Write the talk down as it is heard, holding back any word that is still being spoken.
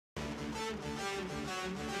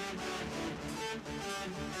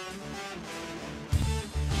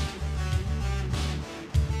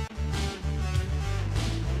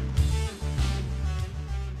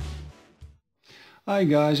Hi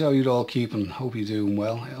guys, how you all keeping? Hope you're doing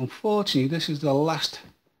well. Unfortunately, this is the last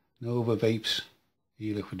Nova Vapes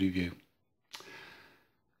e-liquid review.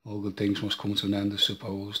 All good things must come to an end, I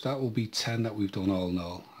suppose. That will be 10 that we've done all in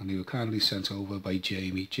all, and they were kindly sent over by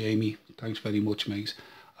Jamie. Jamie, thanks very much, mate.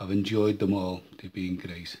 I've enjoyed them all. They've been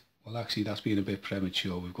great. Well, actually, that's been a bit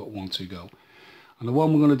premature. We've got one to go. And the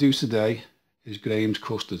one we're going to do today is Graham's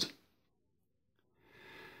Custard.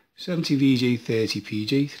 70 VG 30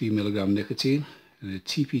 PG, 3mg nicotine, in a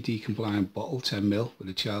TPD compliant bottle, 10ml, with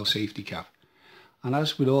a child safety cap. And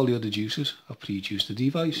as with all the other juices, I've pre-juiced the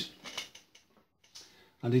device.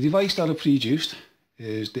 And the device that I've pre-juiced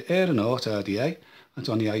is the Aeronaut RDA. It's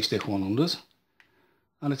on the iStick 100.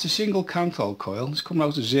 And it's a single canthal coil. It's coming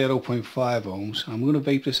out at 0.5 ohms. I'm going to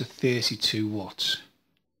vape this at 32 watts.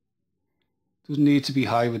 Doesn't need to be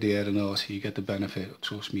high with the Aeronaut. You get the benefit.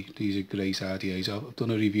 Trust me, these are great RDAs. I've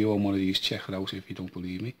done a review on one of these. Check it out if you don't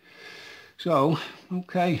believe me. So,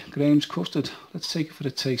 okay, Graham's Custard. Let's take it for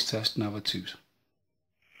a taste test and have a toot.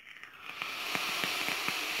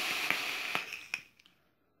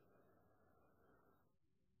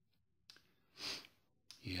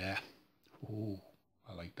 Yeah. Oh,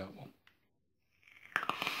 I like that one.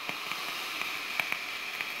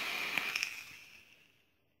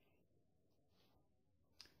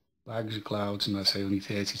 Bags of clouds, and I say only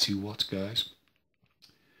 32 watts, guys.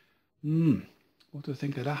 What do I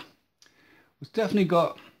think of that? It's definitely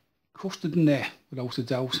got custard in there, without a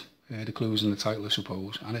doubt. The clue's in the title, I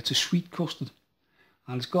suppose. And it's a sweet custard.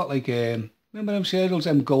 And it's got like, remember them cereals,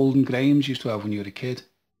 them golden Grahams you used to have when you were a kid?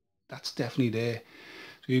 That's definitely there.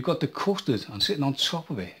 So you've got the custard, and sitting on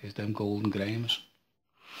top of it is them golden Grahams.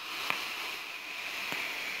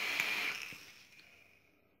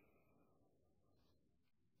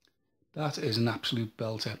 That is an absolute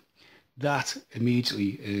belter. That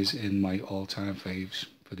immediately is in my all-time faves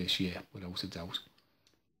for this year, without a doubt.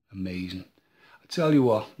 Amazing. I tell you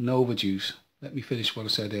what, Nova Juice, let me finish what I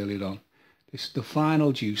said earlier on. This is the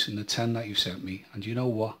final juice in the 10 that you sent me, and you know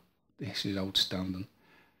what? This is outstanding.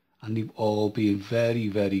 And they've all been very,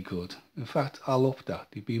 very good. In fact, I'll up that.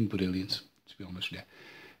 They've been brilliant, to be honest with you.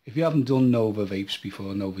 If you haven't done Nova Vapes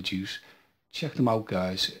before, Nova Juice, check them out,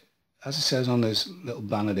 guys. As it says on this little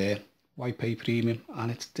banner there, why pay premium? And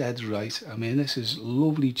it's dead right. I mean, this is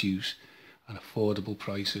lovely juice and affordable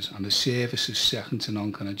prices, and the service is second to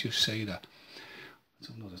none. Can I just say that?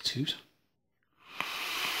 That's another toot.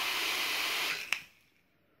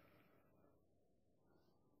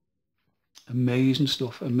 Amazing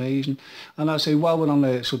stuff, amazing. And I say, while we're on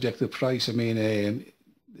the subject of price, I mean,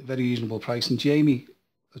 very reasonable price. And Jamie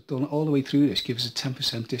has done all the way through this. Give us a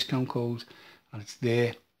 10% discount code, and it's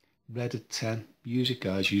there. Red at 10. Use it,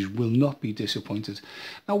 guys. You will not be disappointed.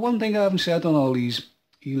 Now, one thing I haven't said on all these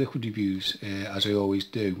e-liquid reviews, as I always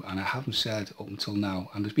do, and I haven't said up until now,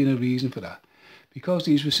 and there's been a reason for that. Because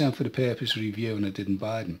these were sent for the purpose of review and I didn't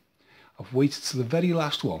buy them, I've waited to the very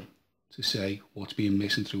last one to say what's been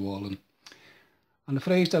missing through all of them. And the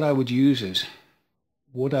phrase that I would use is,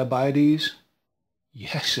 would I buy these?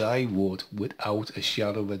 Yes, I would, without a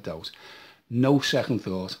shadow of a doubt. No second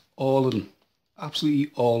thought. All of them.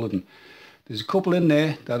 Absolutely all of them. There's a couple in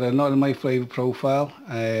there that are not in my flavour profile,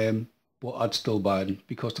 but I'd still buy them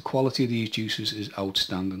because the quality of these juices is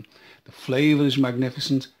outstanding. The flavour is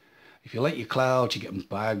magnificent. If you like your clouds, you're getting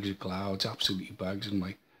bags of clouds, absolutely bags of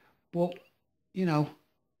them. But, you know,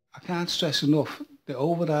 I can't stress enough, the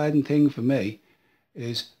overriding thing for me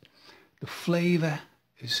is the flavour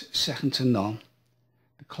is second to none.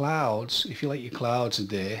 The clouds, if you like your clouds, are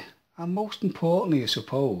there. And most importantly, I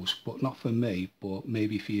suppose, but not for me, but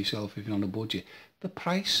maybe for yourself if you're on a budget, the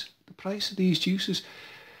price of these juices.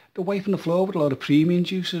 They're wiping the floor with a lot of premium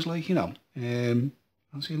juices, like, you know.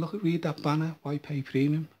 I'll say, look, read that banner, why pay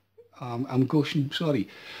premium? I'm gushing, sorry.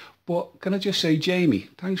 But can I just say, Jamie,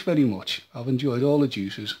 thanks very much. I've enjoyed all the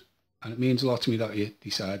juices, and it means a lot to me that you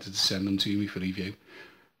decided to send them to me for review.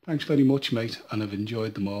 Thanks very much, mate, and I've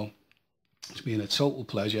enjoyed them all. It's been a total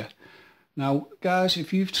pleasure. Now, guys,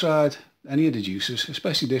 if you've tried any of the juices,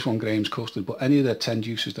 especially this one, Graham's Custard, but any of the 10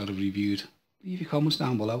 juices that I've reviewed, leave your comments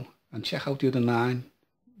down below and check out the other 9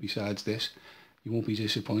 besides this. You won't be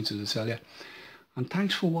disappointed, I tell you. And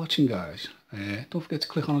thanks for watching, guys. Don't forget to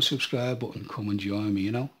click on the subscribe button, come and join me,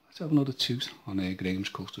 you know. Let's have another toot on Graham's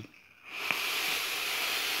Custard.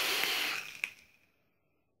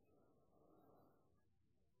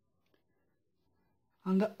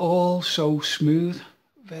 And they're all so smooth,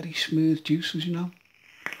 very smooth juices, you know.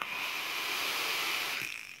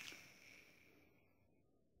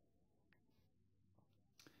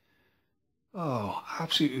 Oh,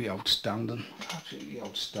 absolutely outstanding. Absolutely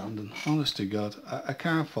outstanding. Honest to God. I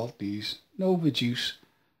can't fault these. Nova juice,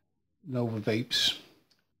 Nova vapes.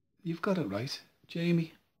 You've got it right.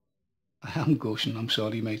 Jamie, I am gushing. I'm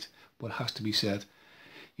sorry, mate. But it has to be said.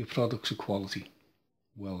 Your products are quality.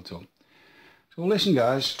 Well done. So listen,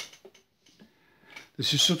 guys.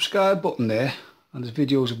 There's a subscribe button there. And there's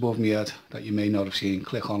videos above my head that you may not have seen.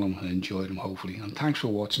 Click on them and enjoy them, hopefully. And thanks for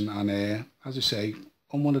watching. And as I say,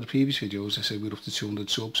 on one of the previous videos, I said we're up to 200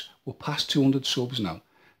 subs. We're past 200 subs now.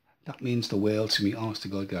 That means the world to me, honest to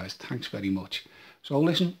God, guys. Thanks very much. So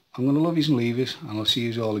listen, I'm going to love yous and leave yous, and I'll see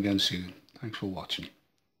yous all again soon. Thanks for watching.